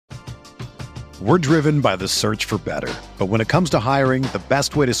We're driven by the search for better. But when it comes to hiring, the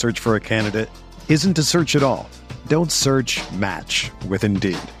best way to search for a candidate isn't to search at all. Don't search, match with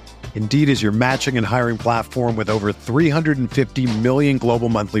Indeed. Indeed is your matching and hiring platform with over 350 million global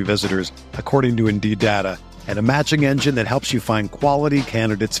monthly visitors, according to Indeed data, and a matching engine that helps you find quality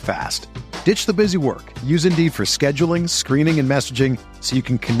candidates fast. Ditch the busy work. Use Indeed for scheduling, screening, and messaging so you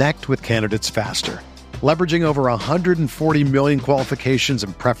can connect with candidates faster. Leveraging over 140 million qualifications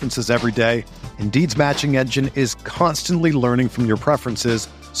and preferences every day, Indeed's matching engine is constantly learning from your preferences,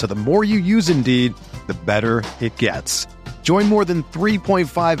 so the more you use Indeed, the better it gets. Join more than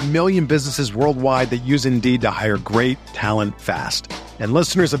 3.5 million businesses worldwide that use Indeed to hire great talent fast. And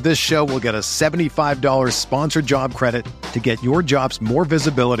listeners of this show will get a $75 sponsored job credit to get your jobs more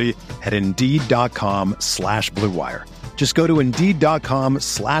visibility at Indeed.com/Blue Wire. Just go to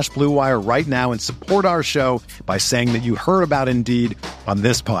Indeed.com/Blue Wire right now and support our show by saying that you heard about Indeed on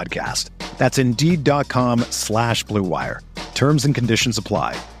this podcast. That's Indeed.com/Blue Wire. Terms and conditions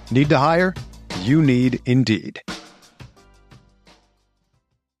apply. Need to hire? You need Indeed.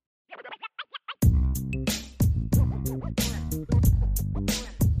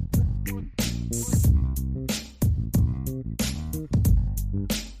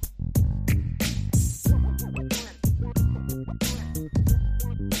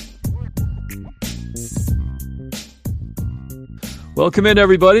 Welcome in,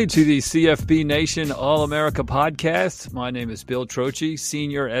 everybody, to the CFB Nation All-America podcast. My name is Bill Trocchi,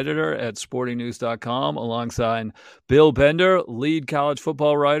 senior editor at sportingnews.com, alongside Bill Bender, lead college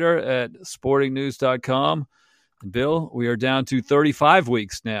football writer at sportingnews.com. And Bill, we are down to 35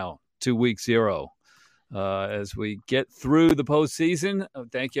 weeks now to week 0 as we get through the postseason.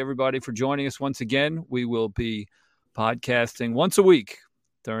 Thank you, everybody, for joining us once again. We will be podcasting once a week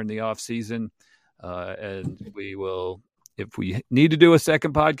during the offseason, and we will... If we need to do a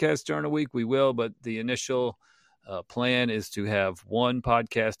second podcast during a week, we will. But the initial plan is to have one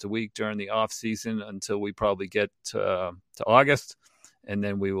podcast a week during the off season until we probably get to August, and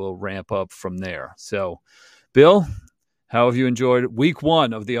then we will ramp up from there. So, Bill, how have you enjoyed week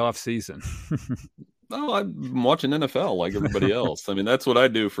 1 of the off season? Oh, I'm watching NFL like everybody else. I mean, that's what I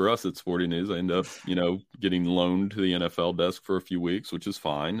do for us at Sporting News. I end up, getting loaned to the NFL desk for a few weeks, which is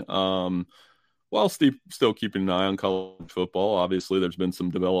fine. While still keeping an eye on college football. Obviously, there's been some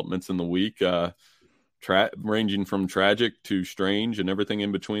developments in the week, ranging from tragic to strange and everything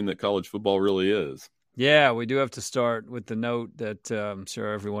in between that college football really is. Yeah, we do have to start with the note that I'm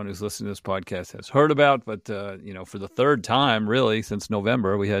sure everyone who's listening to this podcast has heard about. But, for the third time, really, since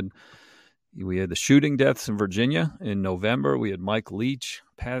November, we had the shooting deaths in Virginia in November. We had Mike Leach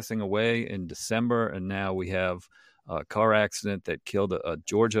passing away in December, and now we have a car accident that killed a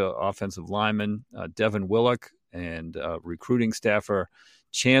Georgia offensive lineman, Devin Willock, and recruiting staffer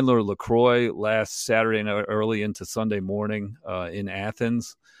Chandler LaCroix last Saturday night early into Sunday morning in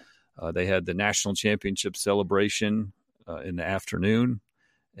Athens. They had the national championship celebration in the afternoon.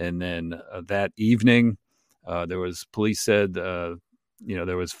 And then that evening, police said, there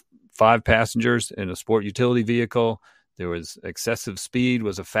was 5 passengers in a sport utility vehicle. There was excessive speed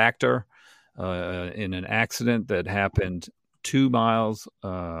was a factor in an accident that happened 2 miles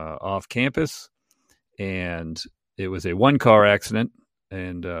off campus. And it was a 1-car accident.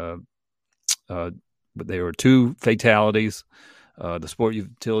 And but there were 2 fatalities. The sport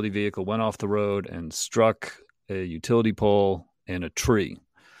utility vehicle went off the road and struck a utility pole and a tree.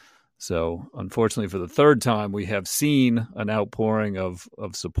 So, unfortunately, for the third time, we have seen an outpouring of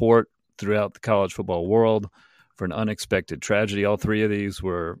support throughout the college football world for an unexpected tragedy. All 3 of these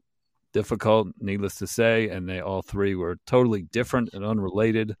were difficult, needless to say, and they all 3 were totally different and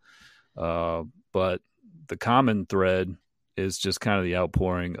unrelated. But the common thread is just kind of the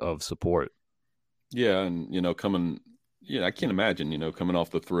outpouring of support. Yeah, and, I can't imagine, coming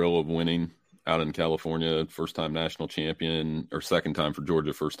off the thrill of winning out in California, first-time national champion, or second time for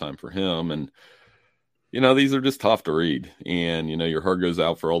Georgia, first time for him. And, these are just tough to read. And, your heart goes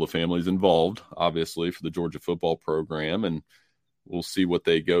out for all the families involved, obviously, for the Georgia football program. And we'll see what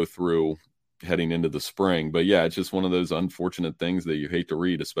they go through heading into the spring. But, yeah, it's just one of those unfortunate things that you hate to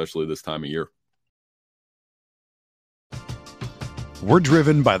read, especially this time of year. We're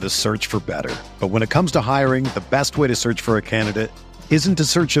driven by the search for better. But when it comes to hiring, the best way to search for a candidate isn't to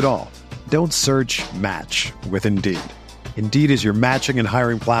search at all. Don't search, match with Indeed. Indeed is your matching and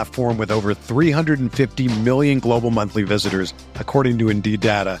hiring platform with over 350 million global monthly visitors, according to Indeed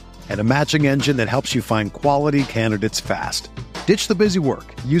data, and a matching engine that helps you find quality candidates fast. Ditch the busy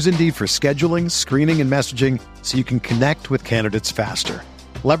work. Use Indeed for scheduling, screening, and messaging so you can connect with candidates faster.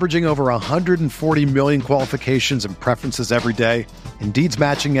 Leveraging over 140 million qualifications and preferences every day, Indeed's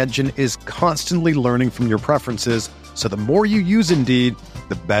matching engine is constantly learning from your preferences, so the more you use Indeed,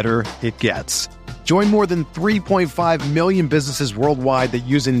 the better it gets. Join more than 3.5 million businesses worldwide that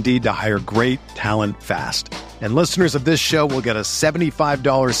use Indeed to hire great talent fast. And listeners of this show will get a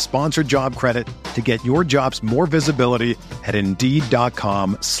 $75 sponsored job credit to get your jobs more visibility at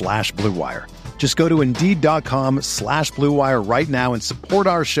Indeed.com/Blue Wire. Just go to Indeed.com/Blue Wire right now and support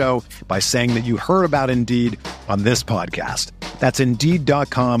our show by saying that you heard about Indeed on this podcast. That's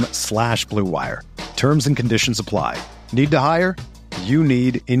Indeed.com/Blue Wire. Terms and conditions apply. Need to hire? You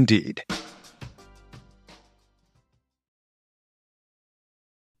need Indeed.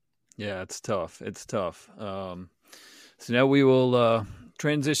 Yeah, it's tough. It's tough. So now we will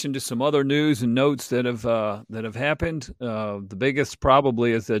transition to some other news and notes that have happened. The biggest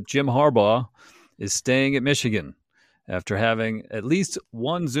probably is that Jim Harbaugh is staying at Michigan after having at least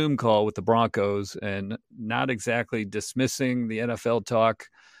one Zoom call with the Broncos and not exactly dismissing the NFL talk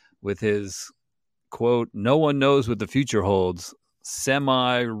with his, quote, "no one knows what the future holds,"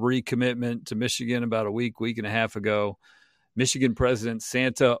 semi-recommitment to Michigan about a week and a half ago. Michigan President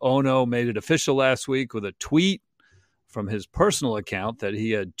Santa Ono made it official last week with a tweet from his personal account that he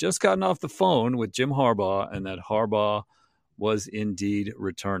had just gotten off the phone with Jim Harbaugh and that Harbaugh was indeed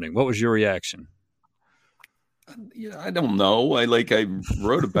returning. What was your reaction? Yeah, I don't know. I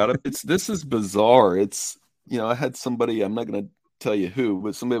wrote about it. This is bizarre. It's, I had somebody, I'm not going to tell you who,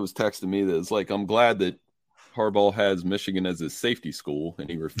 but somebody was texting me that was like, I'm glad that Harbaugh has Michigan as his safety school, and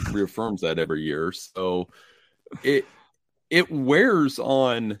he reaffirms that every year. So it wears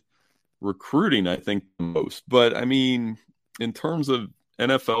on recruiting, I think, the most. But I mean, in terms of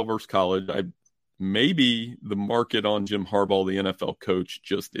NFL versus college, maybe the market on Jim Harbaugh, the NFL coach,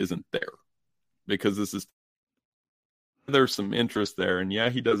 just isn't there, because there's some interest there, and yeah,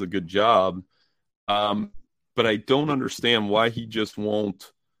 he does a good job. But I don't understand why he just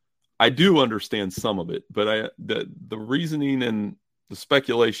won't. I do understand some of it, but the reasoning and the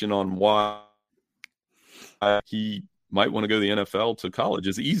speculation on why he might want to go to the NFL to college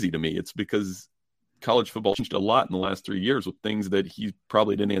is easy to me. It's because college football changed a lot in the last 3 years with things that he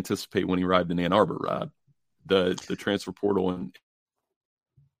probably didn't anticipate when he arrived in Ann Arbor. The transfer portal, and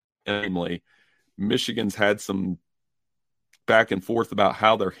namely, Michigan's had some back and forth about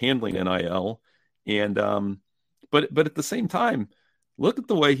how they're handling NIL, and but at the same time, look at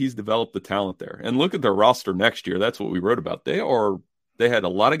the way he's developed the talent there, and look at their roster next year. That's what we wrote about. They had a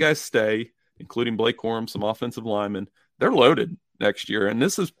lot of guys stay, including Blake Corum, some offensive linemen. They're loaded next year, and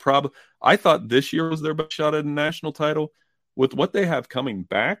this is I thought this year was their best shot at a national title. With what they have coming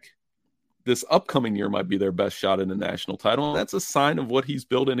back, this upcoming year might be their best shot at a national title, and that's a sign of what he's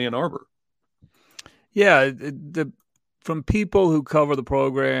built in Ann Arbor. Yeah, from people who cover the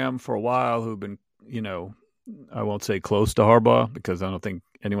program for a while, who've been, I won't say close to Harbaugh, because I don't think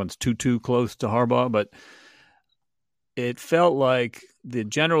anyone's too close to Harbaugh, but it felt like the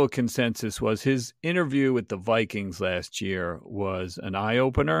general consensus was his interview with the Vikings last year was an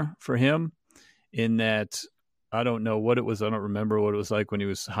eye-opener for him, in that I don't know what it was. I don't remember what it was like when he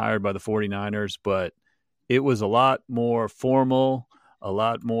was hired by the 49ers, but it was a lot more formal, a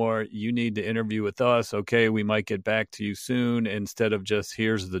lot more, you need to interview with us. Okay, we might get back to you soon, instead of just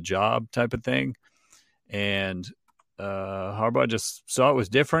here's the job type of thing. And Harbaugh just saw it was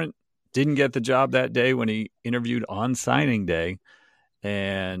different. Didn't get the job that day when he interviewed on signing day,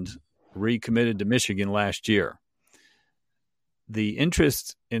 and recommitted to Michigan last year. The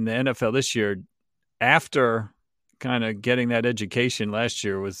interest in the NFL this year, after kind of getting that education last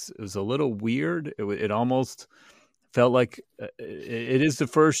year, was a little weird. It almost felt like it is the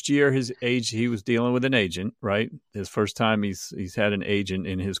first year he was dealing with an agent, right? His first time he's had an agent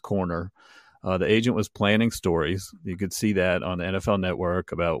in his corner. The agent was planning stories. You could see that on the NFL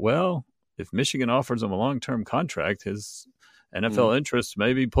Network about, well, if Michigan offers him a long-term contract, his NFL interest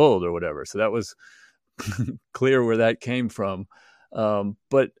may be pulled or whatever. So that was clear where that came from.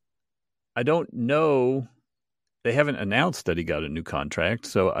 But I don't know. They haven't announced that he got a new contract,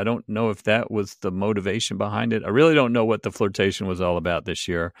 so I don't know if that was the motivation behind it. I really don't know what the flirtation was all about this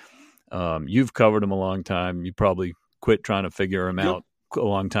year. You've covered him a long time. You probably quit trying to figure him out a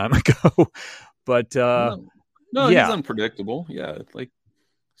long time ago. But no, he's unpredictable. Yeah,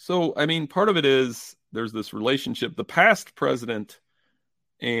 so. I mean, part of it is there's this relationship. The past president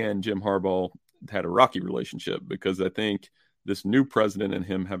and Jim Harbaugh had a rocky relationship, because I think this new president and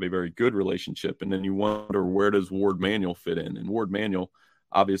him have a very good relationship. And then you wonder, where does Ward Manuel fit in? And Ward Manuel,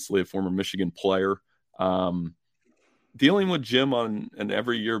 obviously a former Michigan player, dealing with Jim on an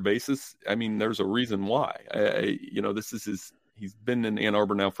every year basis. I mean, there's a reason why. This is he's been in Ann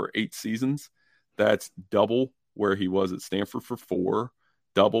Arbor now for 8 seasons. That's double where he was at Stanford for 4,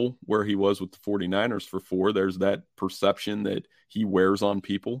 double where he was with the 49ers for 4. There's that perception that he wears on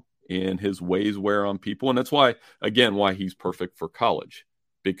people and his ways wear on people. And that's why, again, why he's perfect for college,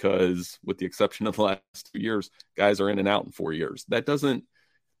 because with the exception of the last 2 years, guys are in and out in 4 years. That doesn't,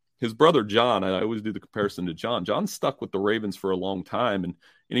 his brother, John, I always do the comparison to John. John stuck with the Ravens for a long time. And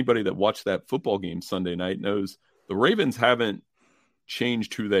anybody that watched that football game Sunday night knows the Ravens haven't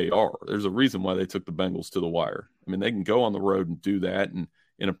changed who they are. There's a reason why they took the Bengals to the wire. I mean, they can go on the road and do that and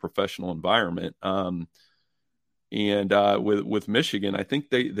in a professional environment. With Michigan, I think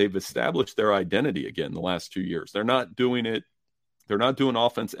they've established their identity again the last 2 years. They're not doing it. They're not doing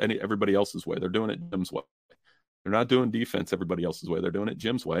offense everybody else's way. They're doing it Jim's way. They're not doing defense everybody else's way. They're doing it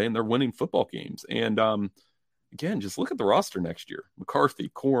Jim's way, and they're winning football games. And again, just look at the roster next year. McCarthy,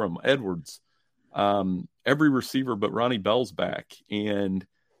 Corum, Edwards, every receiver but Ronnie Bell's back. And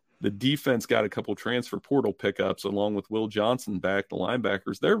the defense got a couple transfer portal pickups along with Will Johnson back, the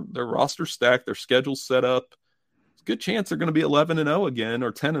linebackers. Their roster stacked, their schedule's set up. It's a good chance they're going to be 11-0 again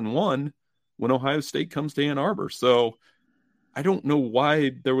or 10-1 when Ohio State comes to Ann Arbor. So I don't know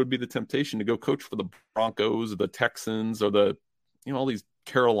why there would be the temptation to go coach for the Broncos or the Texans or all these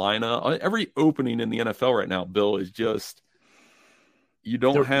Carolina. Every opening in the NFL right now, Bill, is just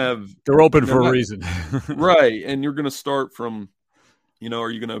they're open for a reason. Right. And you're going to start from,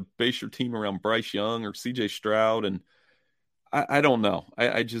 are you going to base your team around Bryce Young or CJ Stroud? And I don't know.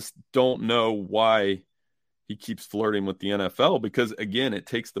 I just don't know why he keeps flirting with the NFL, because, again, it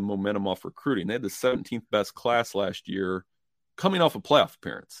takes the momentum off recruiting. They had the 17th best class last year coming off a playoff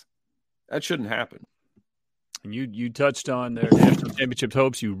appearance. That shouldn't happen. And you touched on their national championship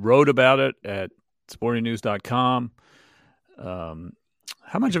hopes. You wrote about it at sportingnews.com.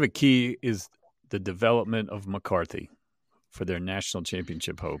 How much of a key is the development of McCarthy for their national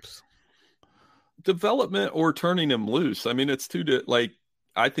championship hopes? Development or turning him loose. I mean, it's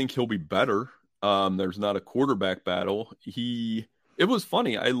I think he'll be better. There's not a quarterback battle. It was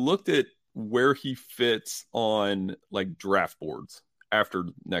funny. I looked at where he fits on draft boards after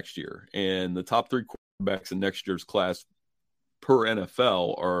next year. And the top 3 quarterbacks in next year's class per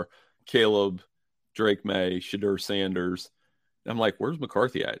NFL are Caleb, Drake May, Shadur Sanders. I'm like, where's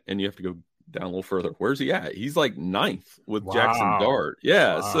McCarthy at? And you have to go down a little further. Where's he at? He's 9th with Jackson Dart.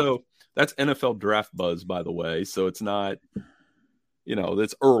 Yeah. Wow. So that's NFL draft buzz, by the way. So it's not,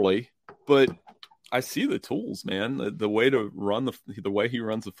 that's early, but I see the tools, man. The way to run the way he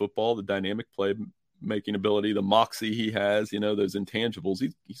runs the football, the dynamic play making ability, the moxie he has, those intangibles.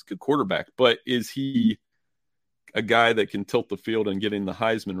 He's a good quarterback, but is he a guy that can tilt the field and get in the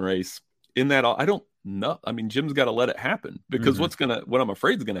Heisman race? In that, I don't know. I mean, Jim's got to let it happen, because what I'm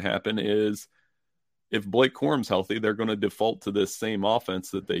afraid is going to happen is if Blake Corum's healthy, they're going to default to this same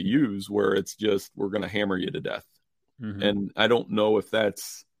offense that they use, where it's just, we're going to hammer you to death. Mm-hmm. And I don't know if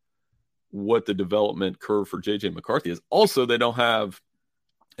that's what the development curve for JJ McCarthy is. Also, they don't have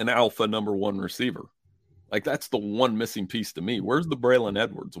an alpha number 1 receiver. That's the one missing piece to me. Where's the Braylon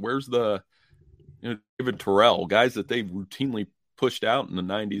Edwards? Where's the David Terrell, guys that they've routinely pushed out in the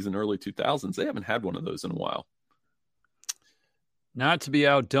 90s and early 2000s? They haven't had one of those in a while. Not to be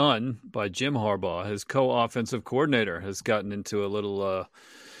outdone by Jim Harbaugh, his co-offensive coordinator has gotten into a little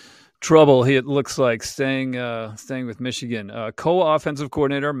trouble. It looks like staying with Michigan. Co-offensive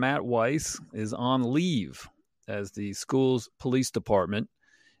coordinator Matt Weiss is on leave as the school's police department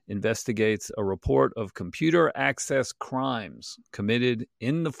investigates a report of computer access crimes committed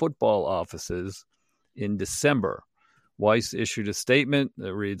in the football offices in December. Weiss issued a statement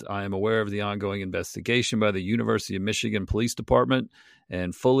that reads, "I am aware of the ongoing investigation by the University of Michigan Police Department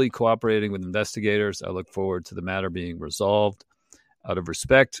and fully cooperating with investigators. I look forward to the matter being resolved. Out of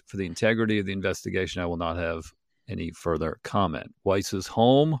respect for the integrity of the investigation, I will not have any further comment." Weiss's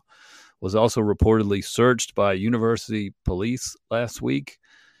home was also reportedly searched by university police last week,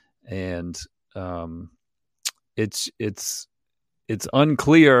 and it's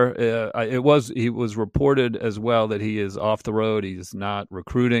unclear. He was reported as well that he is off the road. He is not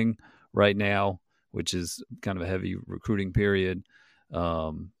recruiting right now, which is kind of a heavy recruiting period.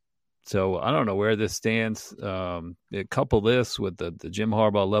 So I don't know where this stands. Couple this with the Jim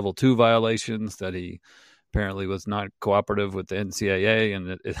Harbaugh level 2 violations that he apparently was not cooperative with the NCAA.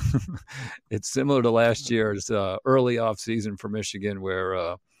 And it's similar to last year's early offseason for Michigan,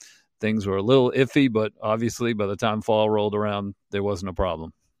 where things were a little iffy, but obviously by the time fall rolled around, there wasn't a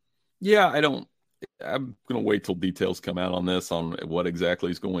problem. Yeah, I'm going to wait till details come out on this, on what exactly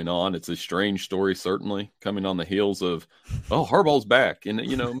is going on. It's a strange story, certainly, coming on the heels of, Harbaugh's back. And,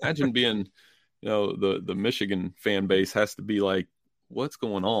 imagine being the Michigan fan base has to be like, what's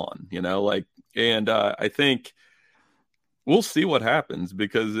going on? And I think we'll see what happens,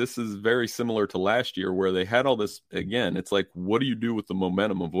 because this is very similar to last year where they had all this. Again, it's like, what do you do with the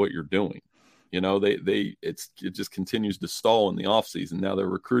momentum of what you're doing? It just continues to stall in the offseason. Now they're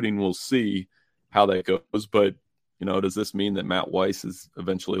recruiting. We'll see how that goes. But, does this mean that Matt Weiss is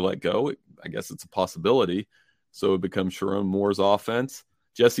eventually let go? I guess it's a possibility. So it becomes Sharon Moore's offense.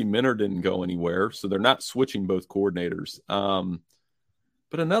 Jesse Minter didn't go anywhere, so they're not switching both coordinators.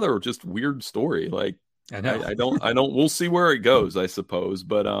 But another just weird story. Like, I don't, we'll see where it goes, I suppose.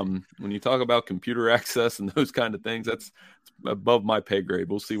 But when you talk about computer access and those kind of things, that's above my pay grade.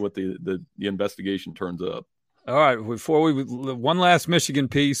 We'll see what the investigation turns up. All right. One last Michigan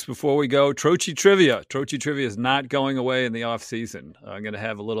piece before we go. Troche Trivia. Troche Trivia is not going away in the off season. I'm going to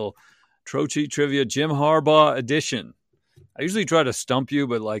have a little Troche Trivia Jim Harbaugh edition. I usually try to stump you,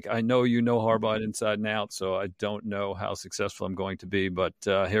 but I know Harbaugh inside and out, so I don't know how successful I'm going to be. But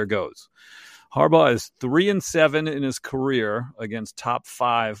here goes. Harbaugh is 3-7 in his career against top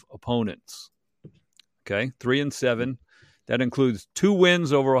 5 opponents. Okay, 3-7. That includes 2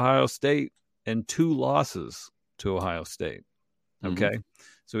 wins over Ohio State and 2 losses to Ohio State. Okay, mm-hmm.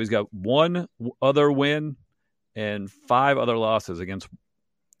 So he's got 1 other win and 5 other losses against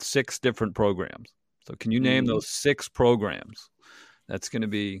 6 different programs. So can you name those 6 programs? That's going to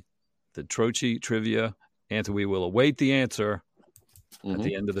be the Troche Trivia answer. We will await the answer at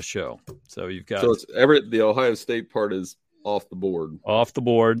the end of the show. So you've got. So it's the Ohio State part is off the board. Off the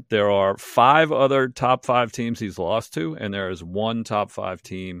board. There are 5 other top 5 teams he's lost to, and there is 1 top 5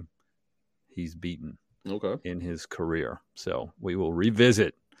 team he's beaten in his career. So we will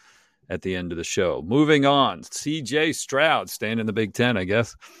revisit at the end of the show. Moving on, C.J. Stroud, staying in the Big Ten, I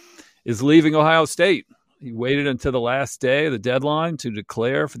guess, is leaving Ohio State. He waited until the last day of the deadline to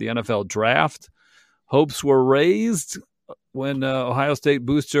declare for the NFL draft. Hopes were raised when Ohio State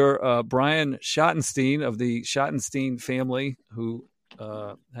booster Brian Schottenstein of the Schottenstein family, who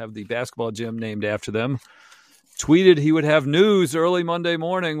have the basketball gym named after them, tweeted he would have news early Monday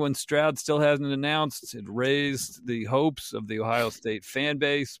morning when Stroud still hasn't announced. It raised the hopes of the Ohio State fan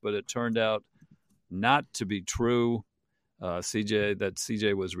base, but it turned out not to be true.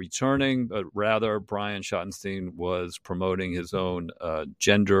 CJ was returning, but rather Brian Schottenstein was promoting his own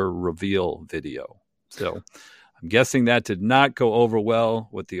gender reveal video. So I'm guessing that did not go over well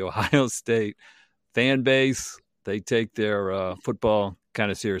with the Ohio State fan base. They take their football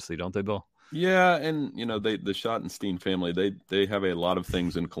kind of seriously, don't they, Bill? Yeah, and the Schottenstein family, they have a lot of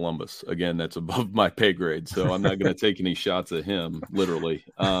things in Columbus. Again, that's above my pay grade, so I'm not going to take any shots at him, literally,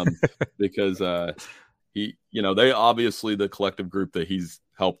 because they obviously, the collective group that he's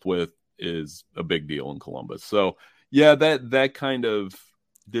helped with is a big deal in Columbus. So yeah, that kind of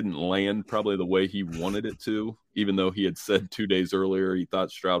didn't land probably the way he wanted it to, even though he had said 2 days earlier he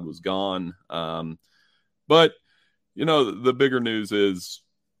thought Stroud was gone. But the bigger news is,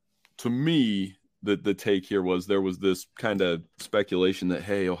 to me, the take here was there was this kind of speculation that,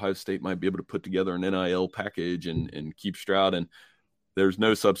 hey, Ohio State might be able to put together an NIL package and keep Stroud. And there's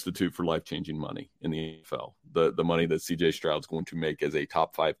no substitute for life-changing money in the NFL. The money that C.J. Stroud's going to make as a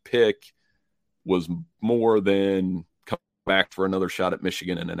top 5 pick was more than come back for another shot at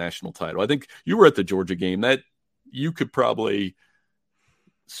Michigan and a national title. I think you were at the Georgia game. That you could probably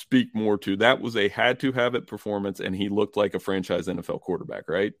speak more to. That was a had-to-have-it performance, and he looked like a franchise NFL quarterback,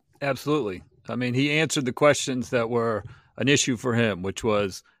 right? Absolutely. I mean, he answered the questions that were an issue for him, which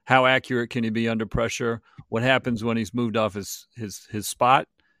was how accurate can he be under pressure? What happens when he's moved off his spot?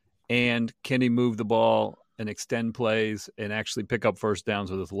 And can he move the ball and extend plays and actually pick up first downs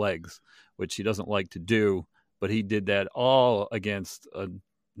with his legs, which he doesn't like to do, but he did that all against a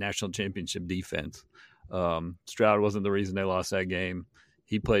national championship defense. Stroud wasn't the reason they lost that game.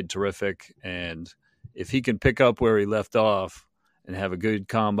 He played terrific, and if he can pick up where he left off and have a good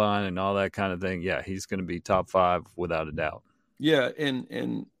combine and all that kind of thing, yeah, he's going to be top 5 without a doubt. Yeah,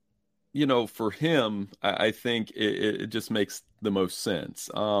 and for him, I think it just makes the most sense.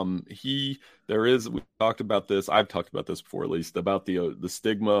 We talked about this. I've talked about this before, at least, about the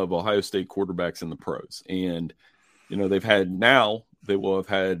stigma of Ohio State quarterbacks in the pros. And they will have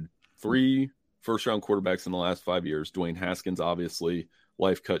had 3 first-round quarterbacks in the last 5 years. Dwayne Haskins, obviously,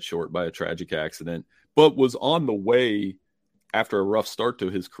 life cut short by a tragic accident, but was on the way, after a rough start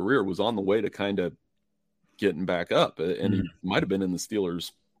to his career, was on the way to kind of getting back up. And he might have been in the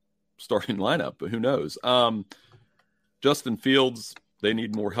Steelers' starting lineup, but who knows? Justin Fields, they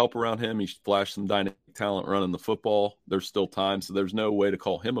need more help around him. He flashed some dynamic talent running the football. There's still time, so there's no way to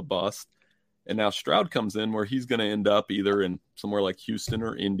call him a bust. And now Stroud comes in where he's going to end up either in somewhere like Houston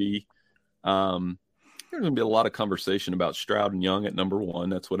or Indy. There's going to be a lot of conversation about Stroud and Young at number 1.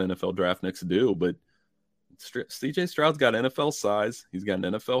 That's what NFL draftniks do. But CJ Stroud's got NFL size. He's got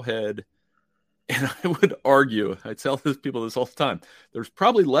an NFL head. And I would argue, I tell people this all the time, there's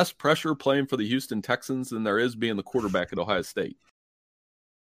probably less pressure playing for the Houston Texans than there is being the quarterback at Ohio State.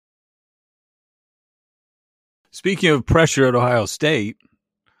 Speaking of pressure at Ohio State,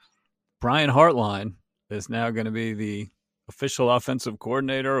 Brian Hartline is now going to be the official offensive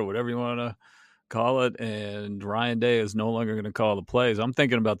coordinator or whatever you want to call it, and Ryan Day is no longer going to call the plays. I'm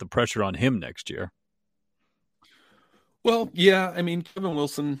thinking about the pressure on him next year. Well, yeah, I mean, Kevin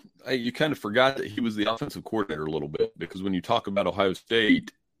Wilson, you kind of forgot that he was the offensive coordinator a little bit, because when you talk about Ohio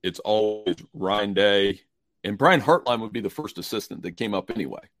State, it's always Ryan Day, and Brian Hartline would be the first assistant that came up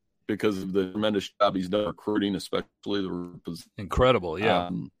anyway because of the tremendous job he's done recruiting, especially the incredible, yeah.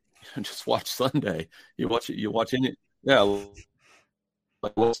 Just watch Sunday. You watch it, yeah.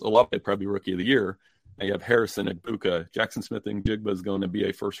 Like Olave, probably rookie of the year. Now you have Harrison at Buka, Jackson Smith and Jigba is going to be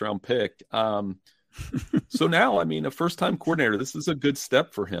a first-round pick. So now, I mean, a first-time coordinator, this is a good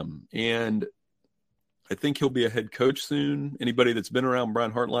step for him. And I think he'll be a head coach soon. Anybody that's been around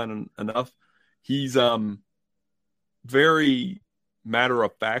Brian Hartline enough, he's very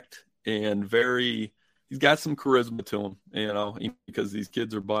matter-of-fact and he's got some charisma to him, because these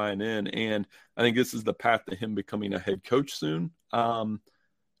kids are buying in. And I think this is the path to him becoming a head coach soon.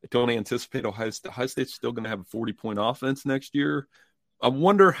 I don't anticipate Ohio State's still going to have a 40-point offense next year. I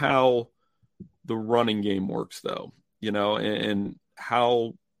wonder how the running game works, though, and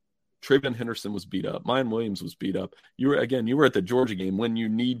how Trayvon Henderson was beat up. Mayan Williams was beat up. You were at the Georgia game when you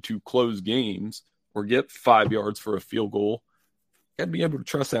need to close games or get 5 yards for a field goal. You got to be able to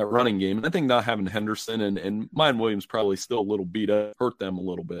trust that running game. And I think not having Henderson and Mayan Williams probably still a little beat up, hurt them a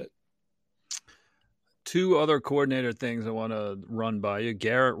little bit. Two other coordinator things I want to run by you.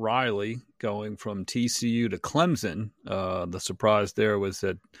 Garrett Riley going from TCU to Clemson. The surprise there was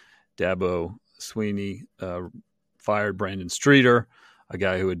that Dabo Sweeney fired Brandon Streeter, a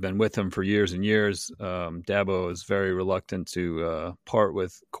guy who had been with him for years and years. Dabo is very reluctant to part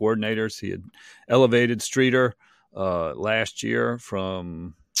with coordinators. He had elevated Streeter last year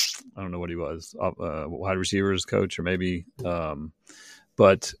from, I don't know what he was, wide receivers coach or maybe,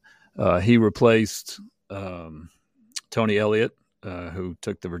 but he replaced Tony Elliott, who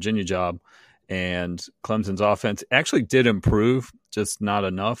took the Virginia job, and Clemson's offense actually did improve, just not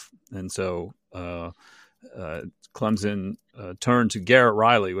enough. And so Clemson turned to Garrett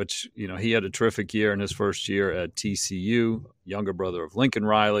Riley, which, he had a terrific year in his first year at TCU, younger brother of Lincoln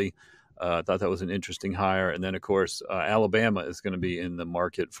Riley. I thought that was an interesting hire. And then, of course, Alabama is going to be in the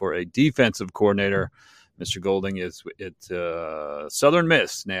market for a defensive coordinator. Mr. Golding is at Southern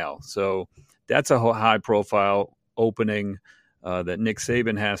Miss now. So that's a high-profile opening that Nick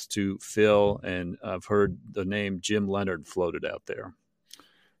Saban has to fill, and I've heard the name Jim Leonard floated out there.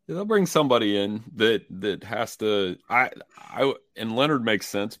 Yeah, they'll bring somebody in that has to. And Leonard makes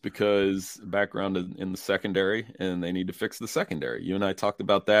sense because background in the secondary, and they need to fix the secondary. You and I talked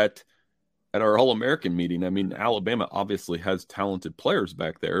about that at our All-American meeting. I mean, Alabama obviously has talented players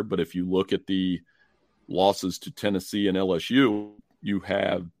back there, but if you look at the losses to Tennessee and LSU, you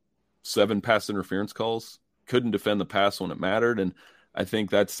have 7 pass interference calls, couldn't defend the pass when it mattered. And I think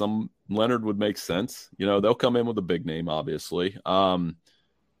that's Leonard would make sense. They'll come in with a big name, obviously.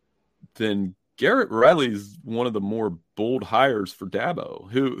 Then Garrett Riley's one of the more bold hires for Dabo,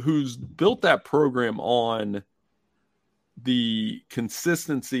 who's built that program on the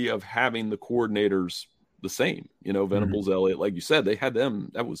consistency of having the coordinators the same. Venables, Elliott, like you said, they had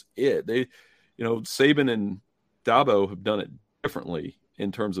them. That was it. Saban and Dabo have done it differently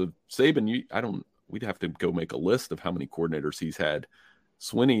in terms of Saban. We'd have to go make a list of how many coordinators he's had.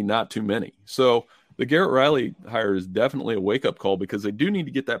 Swinney, not too many. So the Garrett Riley hire is definitely a wake-up call because they do need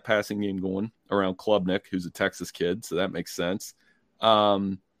to get that passing game going around Klubnik, who's a Texas kid, so that makes sense.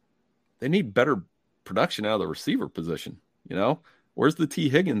 They need better production out of the receiver position. Where's the T.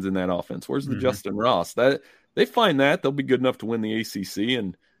 Higgins in that offense? Where's the Justin Ross? That they find that they'll be good enough to win the ACC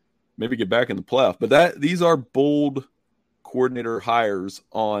and maybe get back in the playoff. But these are bold coordinator hires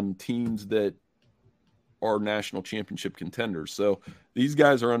on teams that are national championship contenders. So these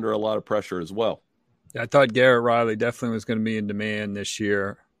guys are under a lot of pressure as well. I thought Garrett Riley definitely was going to be in demand this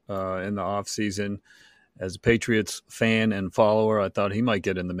year in the offseason. As a Patriots fan and follower, I thought he might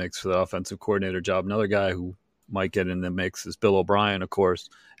get in the mix for the offensive coordinator job. Another guy who might get in the mix is Bill O'Brien, of course,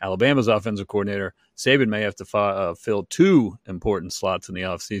 Alabama's offensive coordinator. Saban may have to fill 2 important slots in the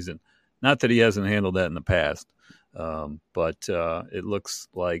offseason. Not that he hasn't handled that in the past, but it looks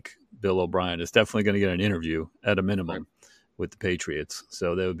like Bill O'Brien is definitely going to get an interview at a minimum. with the Patriots.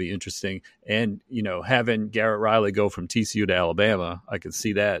 So that would be interesting. And, having Garrett Riley go from TCU to Alabama, I could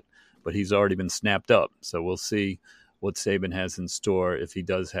see that, but he's already been snapped up. So we'll see what Saban has in store if he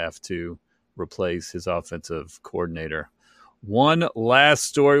does have to replace his offensive coordinator. One last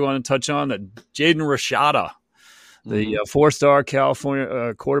story I want to touch on, that Jaden Rashada, the four-star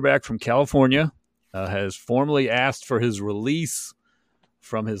California quarterback from California, has formally asked for his release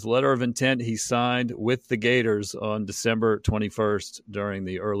from his letter of intent he signed with the Gators on December 21st during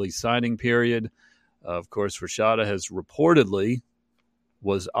the early signing period. Of course, Rashada has reportedly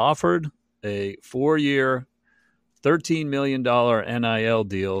was offered a 4-year, $13 million NIL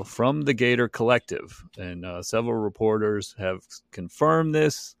deal from the Gator Collective, and several reporters have confirmed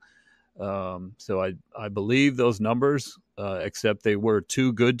this. So I believe those numbers, except they were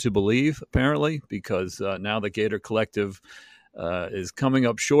too good to believe, apparently, because now the Gator Collective is coming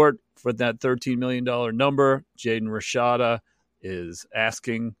up short for that $13 million number. Jaden Rashada is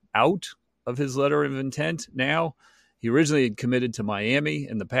asking out of his letter of intent now. He originally had committed to Miami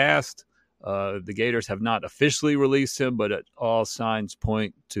in the past. The Gators have not officially released him, but all signs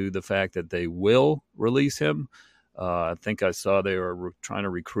point to the fact that they will release him. I think I saw they were trying to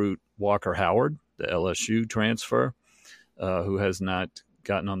recruit Walker Howard, the LSU transfer, who has not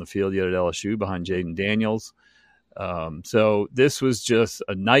gotten on the field yet at LSU behind Jaden Daniels. So this was just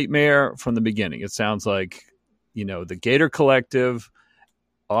a nightmare from the beginning. It sounds like, the Gator Collective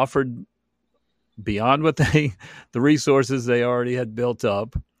offered beyond what the resources they already had built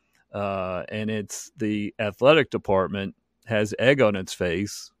up. And it's the athletic department has egg on its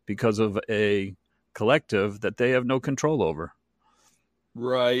face because of a collective that they have no control over.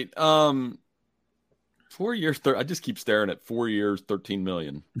 Right. 4 years, I just keep staring at 4 years, $13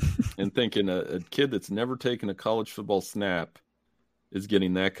 million and thinking a kid that's never taken a college football snap is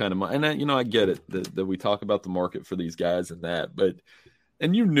getting that kind of money. And I get it that we talk about the market for these guys and that,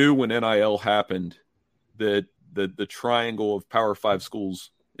 and you knew when NIL happened that the triangle of Power 5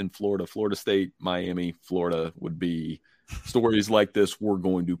 schools in Florida, Florida State, Miami, Florida, would be stories like this were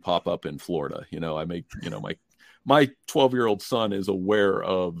going to pop up in Florida. My 12-year-old son is aware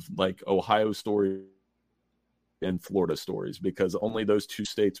of like Ohio stories and Florida stories because only those two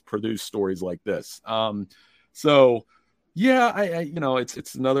states produce stories like this. So yeah,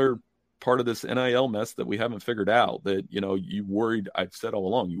 it's another part of this NIL mess that we haven't figured out, that, you worried, I've said all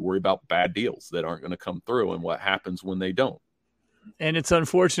along, you worry about bad deals that aren't going to come through and what happens when they don't. And it's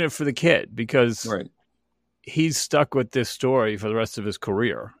unfortunate for the kid because he's stuck with this story for the rest of his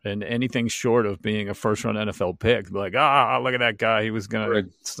career, and anything short of being a first-round NFL pick, like, look at that guy, he was going to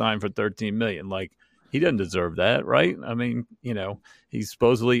sign for $13 million. Like, he doesn't deserve that, right? I mean, he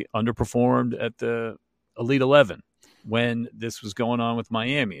supposedly underperformed at the Elite 11 when this was going on with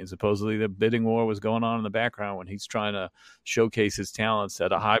Miami, and supposedly the bidding war was going on in the background when he's trying to showcase his talents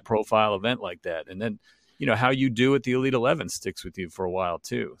at a high-profile event like that. And then, how you do at the Elite 11 sticks with you for a while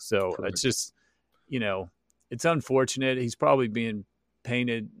too. So It's just, it's unfortunate. He's probably being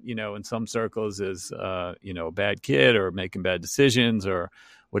painted, in some circles as, a bad kid or making bad decisions or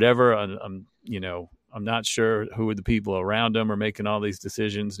whatever. I'm not sure who the people around him are making all these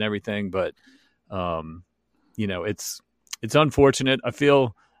decisions and everything, but, it's unfortunate. I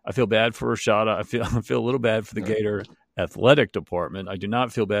feel bad for Rashada. I feel a little bad for the Gator athletic department. I do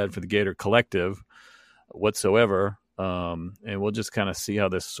not feel bad for the Gator Collective whatsoever. And we'll just kind of see how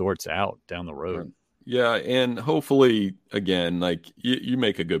this sorts out down the road. Yeah. And hopefully, again, like you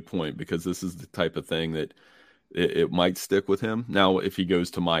make a good point, because this is the type of thing that it might stick with him. Now, if he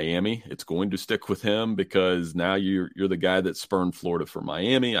goes to Miami, it's going to stick with him because now you're the guy that spurned Florida for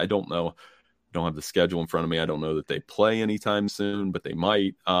Miami. I don't know. I don't have the schedule in front of me. I don't know that they play anytime soon, but they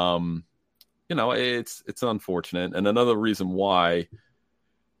might. It's unfortunate. And another reason why,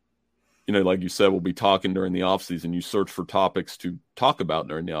 like you said, we'll be talking during the offseason. You search for topics to talk about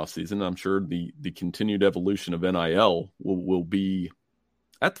during the offseason. I'm sure the continued evolution of NIL will be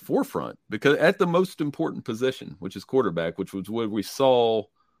at the forefront, because at the most important position, which is quarterback, which was where we saw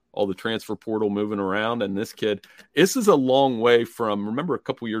all the transfer portal moving around. And this is a long way from, remember a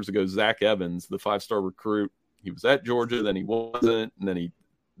couple years ago, Zach Evans, the 5-star recruit, he was at Georgia, then he wasn't, and then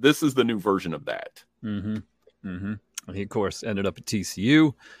this is the new version of that. Mm-hmm. Mm-hmm. He, of course, ended up at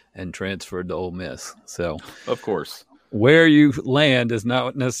TCU and transferred to Ole Miss. So, of course, where you land is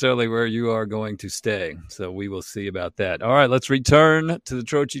not necessarily where you are going to stay. So we will see about that. All right, let's return to the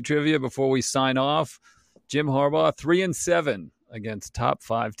Troche Trivia before we sign off. Jim Harbaugh, 3-7 against top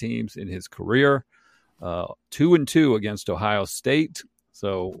 5 teams in his career, 2-2 against Ohio State.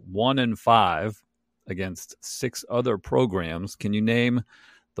 So 1-5 against 6 other programs. Can you name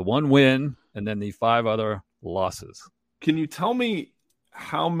the one win and then the 5 other losses? Can you tell me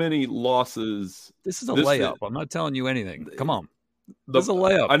how many losses? This is a layup. I'm not telling you anything. Come on. This is a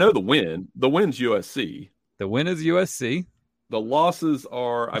layup. I know the win. The win's USC. The win is USC. The losses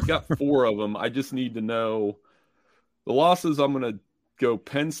are, I've got 4 of them. I just need to know the losses. I'm going to go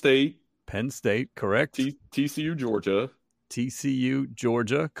Penn State. Penn State, correct. TCU, Georgia. TCU,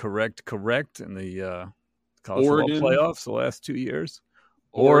 Georgia, correct. In the college Oregon football playoffs the last 2 years.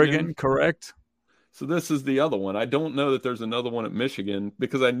 Oregon, correct. So this is the other one. I don't know that there's another one at Michigan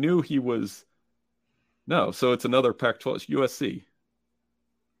because I knew he was. No, so it's another Pac-12. It's USC.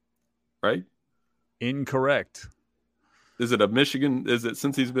 Right? Incorrect. Is it a Michigan? Is it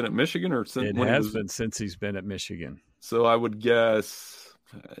since he's been at Michigan or since it has been since he's been at Michigan? So I would guess.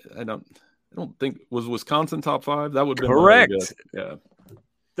 I don't think was Wisconsin top 5. That would be correct. Yeah.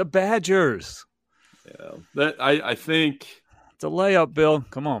 The Badgers. Yeah. That I think it's a layup, Bill.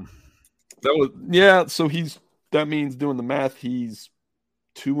 Come on. That was So that means doing the math. He's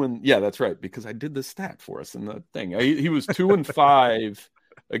 2 yeah, that's right because I did the stat for us in the thing. He was 2-5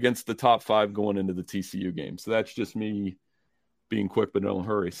 against the top 5 going into the TCU game. So that's just me being quick but don't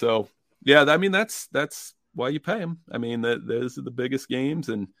hurry. So yeah, I mean that's why you pay him. I mean those are the biggest games,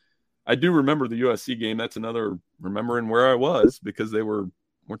 and I do remember the USC game. That's another remembering where I was because weren't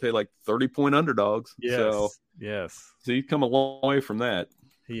they like 30-point underdogs? Yes. So he's come a long way from that.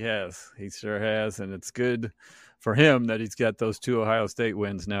 He has. He sure has, and it's good for him that he's got those 2 Ohio State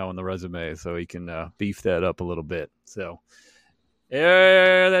wins now on the resume, so he can beef that up a little bit. So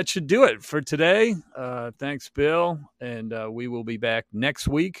that should do it for today. Thanks, Bill, and we will be back next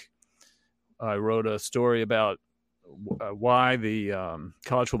week. I wrote a story about why the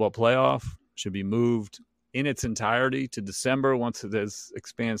college football playoff should be moved in its entirety to December once it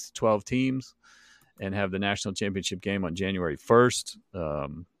expands to 12 teams and have the national championship game on January 1st.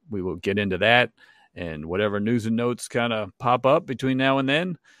 We will get into that and whatever news and notes kind of pop up between now and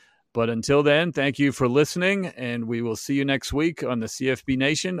then. But until then, thank you for listening, and we will see you next week on the CFB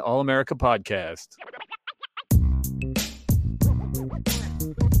Nation All-America Podcast.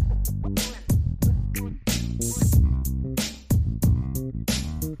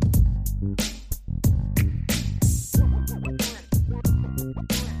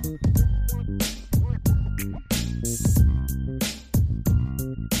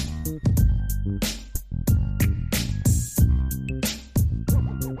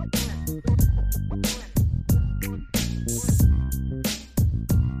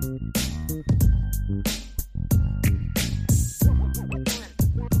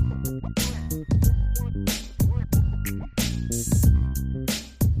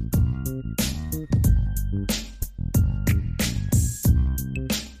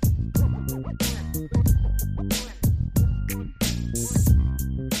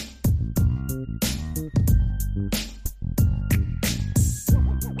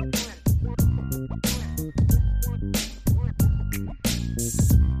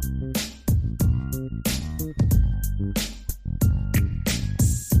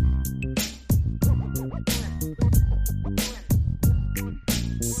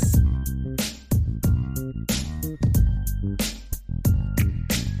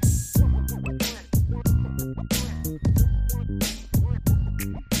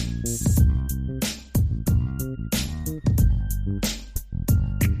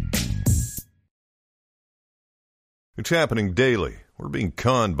 It's happening daily. We're being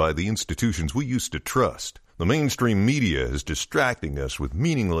conned by the institutions we used to trust. The mainstream media is distracting us with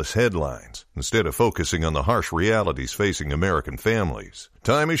meaningless headlines instead of focusing on the harsh realities facing American families.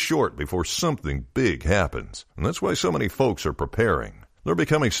 Time is short before something big happens, and that's why so many folks are preparing. They're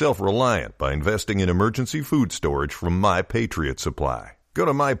becoming self-reliant by investing in emergency food storage from My Patriot Supply. Go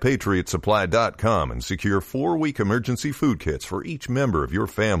to MyPatriotSupply.com and secure 4-week emergency food kits for each member of your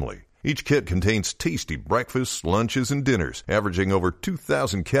family. Each kit contains tasty breakfasts, lunches, and dinners, averaging over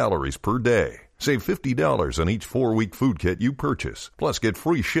 2,000 calories per day. Save $50 on each 4-week food kit you purchase. Plus, get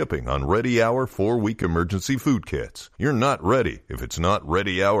free shipping on Ready Hour 4-week emergency food kits. You're not ready if it's not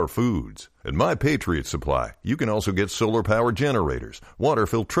Ready Hour Foods. At My Patriot Supply, you can also get solar power generators, water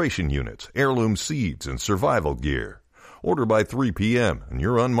filtration units, heirloom seeds, and survival gear. Order by 3 p.m. and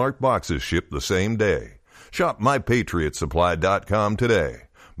your unmarked boxes ship the same day. Shop MyPatriotSupply.com today.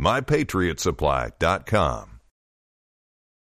 MyPatriotSupply.com.